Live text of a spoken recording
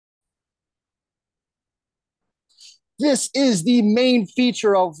This is the main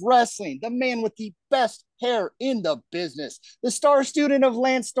feature of wrestling, the man with the best hair in the business, the star student of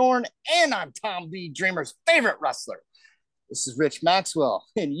Lance Storm, and I'm Tom B. Dreamer's favorite wrestler. This is Rich Maxwell,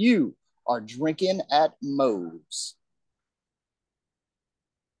 and you are drinking at Moe's.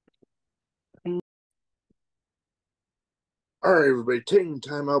 All right, everybody, taking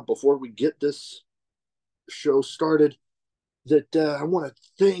time out before we get this show started, that I want to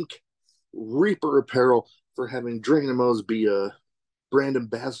thank Reaper Apparel for having Drinking at Moe's be a brand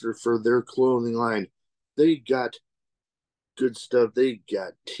ambassador for their clothing line. They got good stuff. They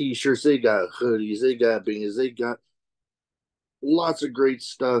got t-shirts, they got hoodies, they got beanies, they got lots of great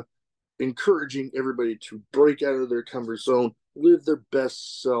stuff, encouraging everybody to break out of their comfort zone, live their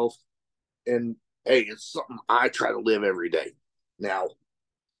best self, and hey, it's something I try to live every day. Now,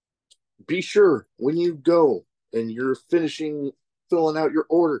 be sure when you go and you're filling out your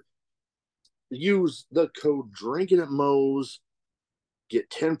order, use the code Drinking at Moe's, get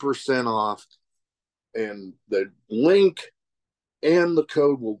 10% off, and the link and the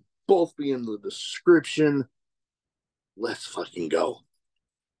code will both be in the description. Let's fucking go.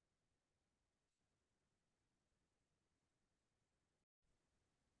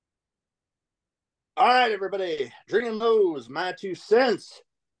 All right, everybody. Drinking Moe's, my 2 cents.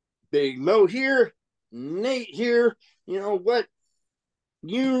 Big Mo here, Nate here. You know what?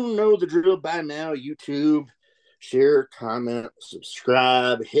 You know the drill by now. YouTube, share, comment,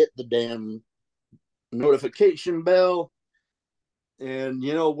 subscribe, hit the damn notification bell. And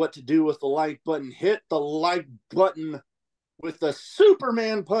you know what to do with the like button. Hit the like button with the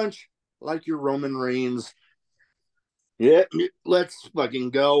Superman punch like your Roman Reigns. Yeah, let's fucking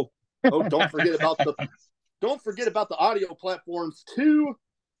go. Oh, don't forget about the audio platforms too.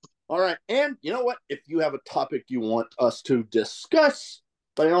 All right, and you know what? If you have a topic you want us to discuss,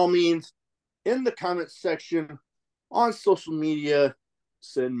 by all means, in the comments section on social media,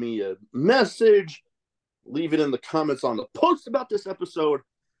 send me a message, leave it in the comments on the post about this episode.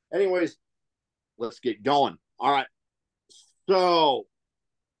 Anyways, let's get going. All right, so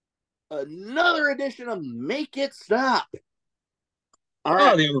another edition of Make It Stop. All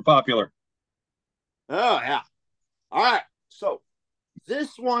right. Oh, they were popular. Oh, yeah. All right. So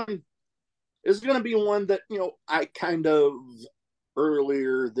this one is going to be one that, I kind of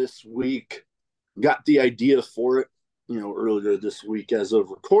earlier this week got the idea for it, earlier this week as of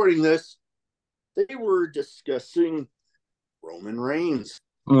recording this. They were discussing Roman Reigns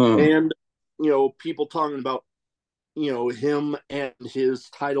and, people talking about, him and his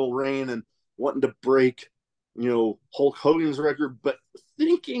title reign and wanting to break Hulk Hogan's record, but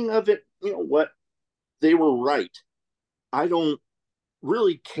thinking of it, what, they were right. I don't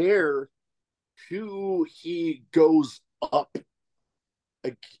really care who he goes up,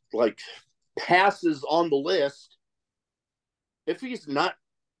 like passes on the list. If he's not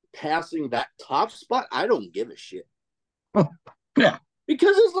passing that top spot, I don't give a shit. Yeah,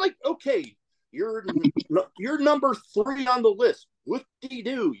 because it's like, okay, you're number 3 on the list.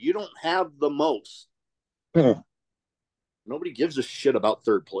 Whoop-de-doo, you don't have the most. Nobody gives a shit about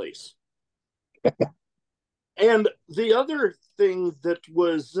third place. And the other thing that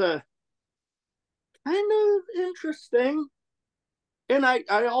was kind of interesting, and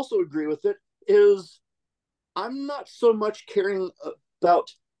I also agree with it, is I'm not so much caring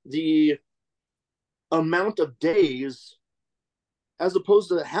about the amount of days as opposed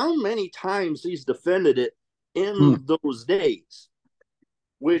to how many times he's defended it in those days.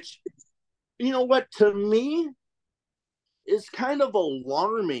 Which, you know what, to me, is kind of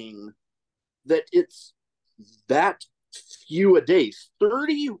alarming that it's that few a days.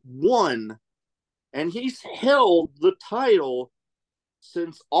 31, and he's held the title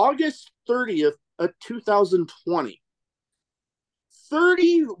since August 30th of 2020.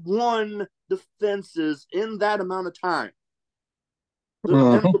 31 defenses in that amount of time.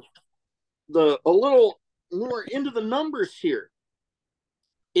 The a little more into the numbers here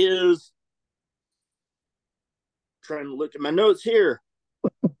is, trying to look at my notes here,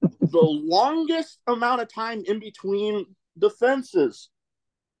 the longest amount of time in between defenses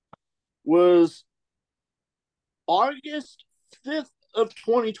was August 5th of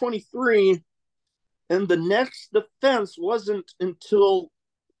 2023, and the next defense wasn't until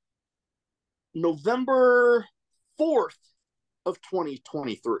November 4th of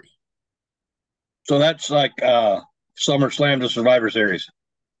 2023. So that's like SummerSlam to Survivor Series.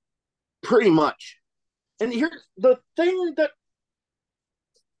 Pretty much. And here's the thing that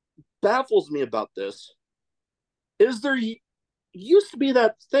baffles me about this is there used to be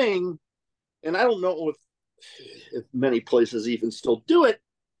that thing, and I don't know if many places even still do it,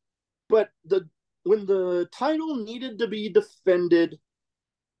 but the when the title needed to be defended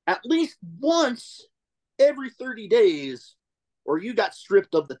at least once every 30 days, or you got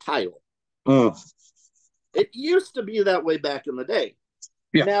stripped of the title. It used to be that way back in the day.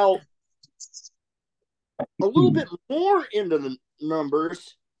 Yeah. Now, a little bit more into the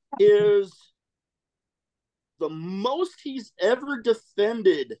numbers is the most he's ever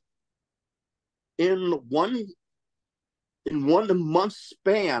defended in one month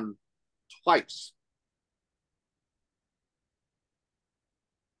span twice.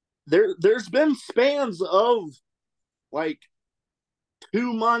 There's been spans of like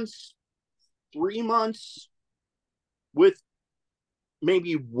 2 months, 3 months with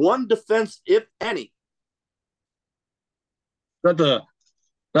maybe one defense, if any. That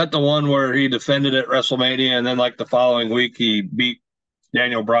the one where he defended at WrestleMania and then like the following week he beat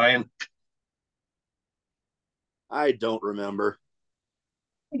Daniel Bryan? I don't remember.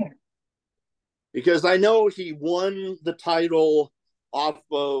 Because I know he won the title off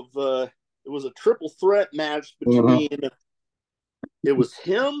of it was a triple threat match between it was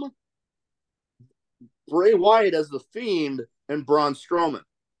him, Bray Wyatt as the Fiend, and Braun Strowman.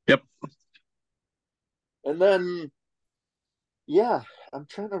 Yep. And then yeah, I'm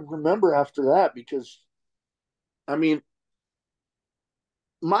trying to remember after that because I mean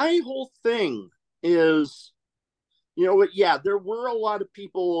my whole thing is, you know what, yeah, there were a lot of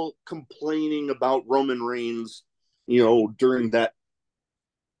people complaining about Roman Reigns, you know, during that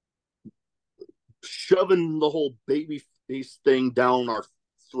shoving the whole baby face thing down our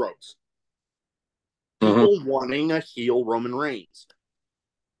throats. People wanting a heel Roman Reigns.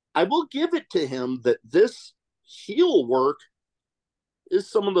 I will give it to him that this heel work is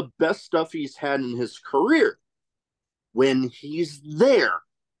some of the best stuff he's had in his career when he's there.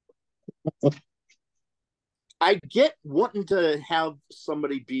 I get wanting to have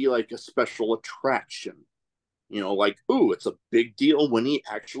somebody be like a special attraction. You know, like, ooh, it's a big deal when he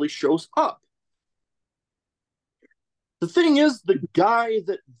actually shows up. The thing is, the guy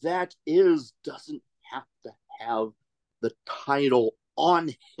that is doesn't have to have the title on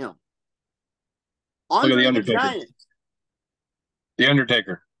him. Look at Andre the the Undertaker. Giant. The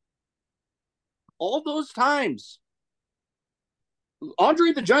Undertaker. All those times.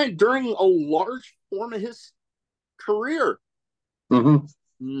 Andre the Giant, during a large form of his career,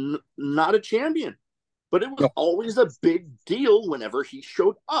 not a champion. But it was always a big deal whenever he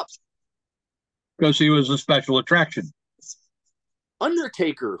showed up. Because he was a special attraction.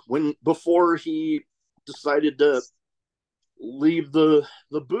 Undertaker, before he decided to leave the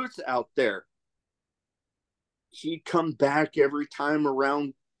boots out there, he'd come back every time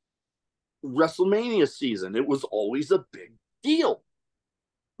around WrestleMania season. It was always a big deal.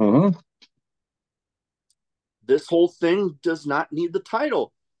 This whole thing does not need the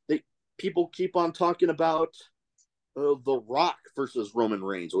title. People keep on talking about The Rock versus Roman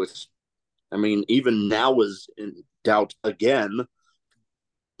Reigns, which, I mean, even now is in doubt again.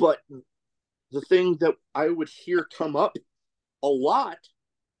 But the thing that I would hear come up a lot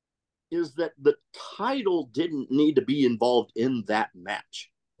is that the title didn't need to be involved in that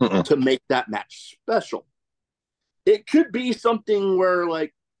match to make that match special. It could be something where,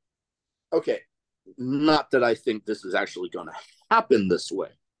 like, okay, not that I think this is actually going to happen this way,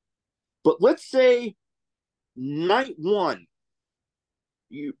 but let's say night one,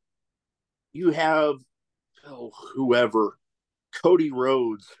 you have whoever, Cody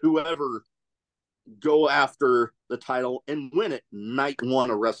Rhodes, whoever, go after the title and win it night one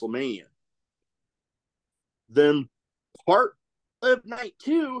of WrestleMania. Then part of night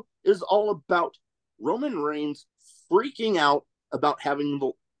two is all about Roman Reigns freaking out about having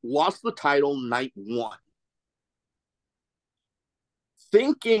lost the title night one.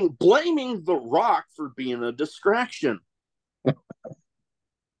 Blaming The Rock for being a distraction.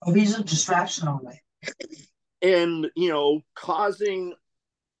 Oh, he's a distraction only. And, causing,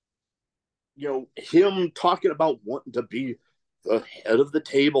 him talking about wanting to be the head of the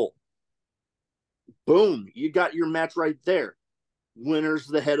table. Boom, you got your match right there. Winner's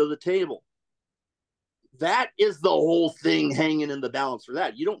the head of the table. That is the whole thing hanging in the balance for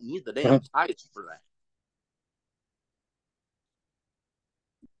that. You don't need the damn title for that.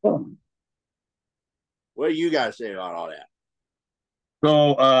 What do you guys say about all that?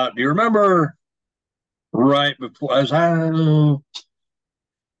 So, do you remember right before,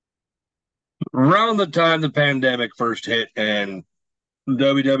 around the time the pandemic first hit and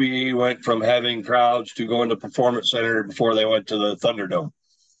WWE went from having crowds to going to Performance Center before they went to the Thunderdome?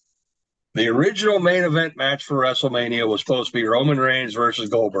 The original main event match for WrestleMania was supposed to be Roman Reigns versus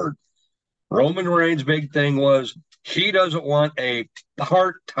Goldberg. Roman Reigns' big thing was he doesn't want a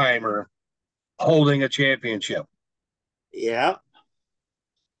part-timer holding a championship. Yeah.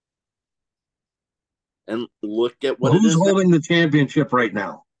 And look at what Who's it is. holding the championship right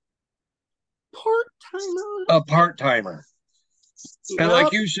now? Part-timer. A part-timer. And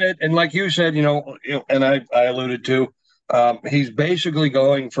like you said, and I alluded to, he's basically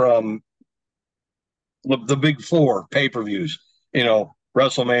going from the big four pay-per-views,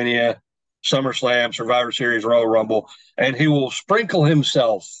 WrestleMania, SummerSlam, Survivor Series, Royal Rumble, and he will sprinkle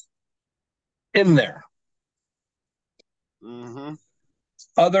himself in there. Mm-hmm.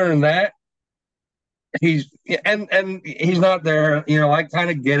 Other than that, he's not there. I kind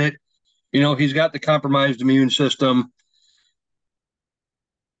of get it. He's got the compromised immune system.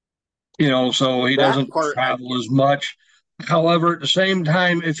 So he doesn't travel as much. However, at the same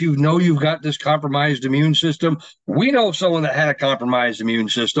time, if you've got this compromised immune system, we know someone that had a compromised immune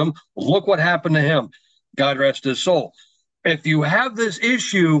system. Look what happened to him. God rest his soul. If you have this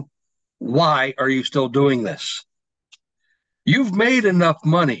issue, why are you still doing this? You've made enough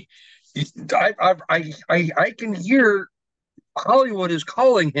money. I can hear Hollywood is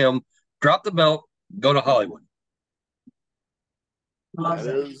calling him, drop the belt, go to Hollywood. That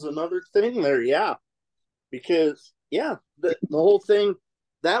is another thing there, yeah. Because, yeah, the whole thing,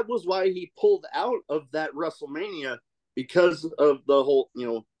 that was why he pulled out of that WrestleMania, because of the whole,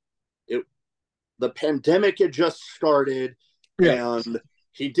 the pandemic had just started, and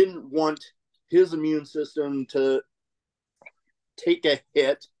he didn't want his immune system to take a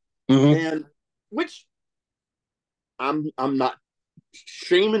hit, and which I'm not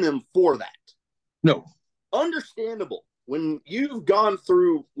shaming him for that. No. Understandable. When you've gone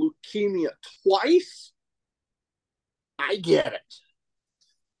through leukemia twice, I get it.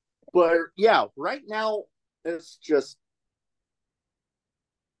 But yeah, right now, it's just,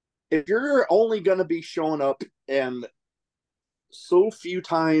 if you're only going to be showing up and so few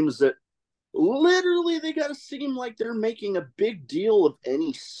times that literally they got to seem like they're making a big deal of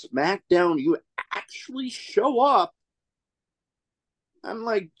any SmackDown you actually show up, I'm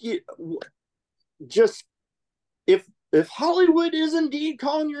like, just, if Hollywood is indeed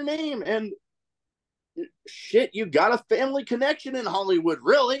calling your name, and shit, you got a family connection in Hollywood,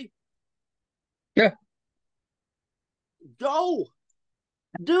 really? Yeah. Go.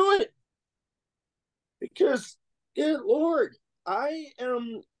 Do it. Because, good Lord, I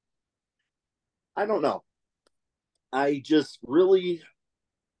don't know. I just really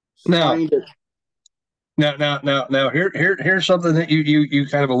find it. Now, here's something that you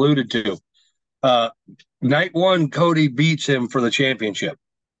kind of alluded to. Night one, Cody beats him for the championship.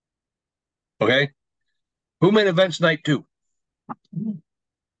 Okay? Who main events night two?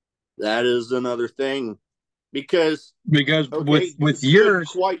 That is another thing. Because okay, with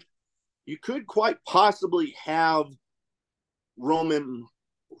yours, you could quite possibly have Roman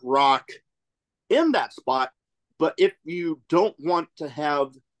Rock in that spot, but if you don't want to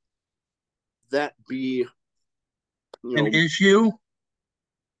have that be an issue,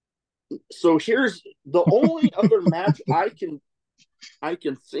 so here's the only other match I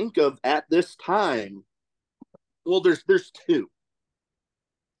can think of at this time. Well, there's two,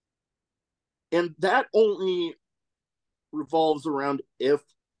 and that only revolves around if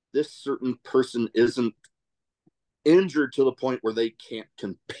this certain person isn't injured to the point where they can't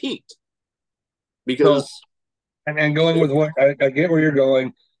compete. Because and going with what I get where you're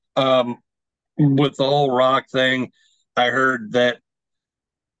going, with the whole Rock thing, I heard that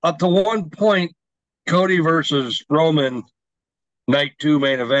up to one point, Cody versus Roman night two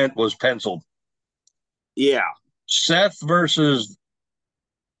main event was penciled. Yeah. Seth versus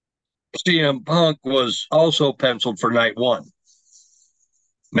CM Punk was also penciled for night one.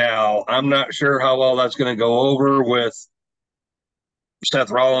 Now, I'm not sure how well that's going to go over with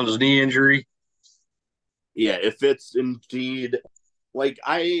Seth Rollins' knee injury. Yeah, if it's indeed, like,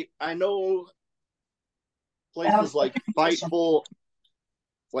 I know places like Fightful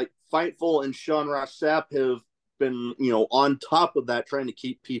and Sean Ross Sapp have been, on top of that, trying to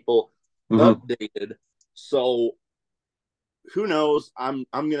keep people updated. So who knows? I'm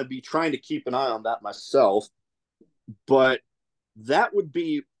going to be trying to keep an eye on that myself. But that would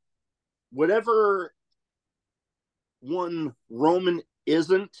be whatever one Roman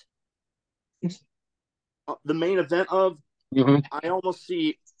isn't the main event of. I almost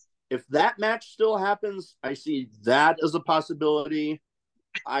see, if that match still happens, I see that as a possibility.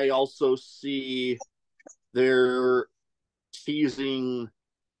 I also see they're teasing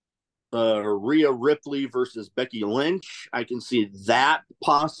Rhea Ripley versus Becky Lynch. I can see that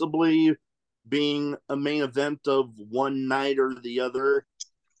possibly being a main event of one night or the other.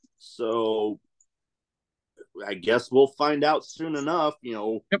 So I guess we'll find out soon enough.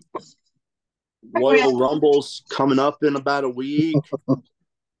 Royal Rumble's coming up in about a week.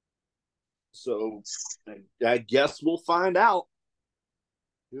 So I guess we'll find out.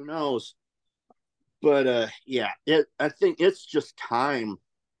 Who knows? But yeah, I think it's just time.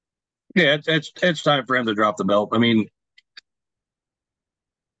 Yeah, it's time for him to drop the belt. I mean,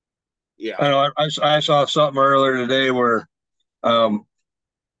 yeah, I know I saw something earlier today where, oh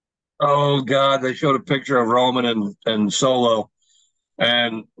God, they showed a picture of Roman and Solo,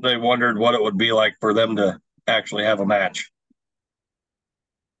 and they wondered what it would be like for them to actually have a match.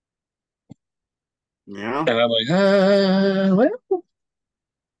 Yeah, and I'm like, well,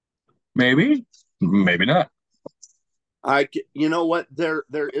 maybe not. you know what? There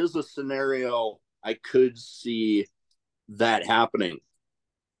is a scenario I could see that happening.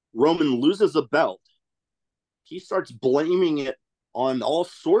 Roman loses a belt. He starts blaming it on all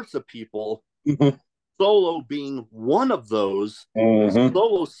sorts of people. Solo being one of those.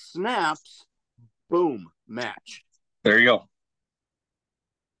 Solo snaps, boom, match. There you go.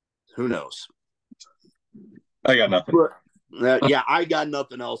 Who knows? I got nothing. Yeah, I got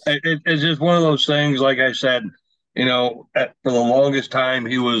nothing else. It's just one of those things. Like I said, you know, for the longest time,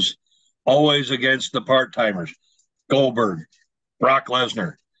 he was always against the part timers. Goldberg, Brock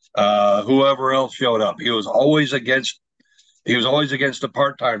Lesnar, whoever else showed up. He was always against the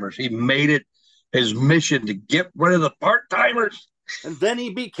part timers. He made it his mission to get rid of the part timers. And then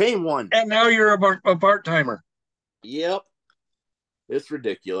he became one. And now you're a part timer. Yep. It's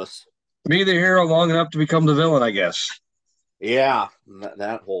ridiculous. Be the hero long enough to become the villain, I guess. Yeah,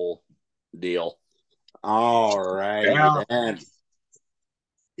 that whole deal. All right. Yeah. Then.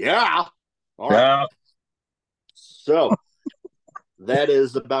 Yeah. All right. Yeah. So that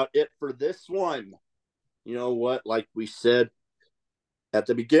is about it for this one. You know what? Like we said at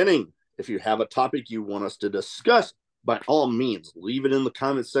the beginning, if you have a topic you want us to discuss, by all means, leave it in the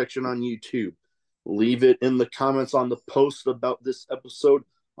comment section on YouTube. Leave it in the comments on the post about this episode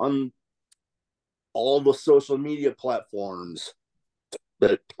on all the social media platforms,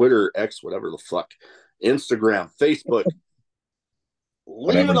 the Twitter, X, whatever the fuck, Instagram, Facebook.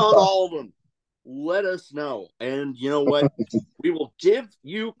 Leave it on all of them. Let us know. And you know what? We will give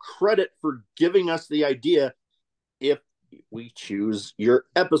you credit for giving us the idea if we choose your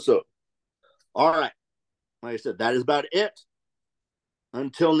episode. All right. Like I said, that is about it.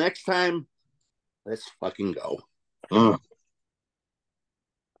 Until next time, let's fucking go.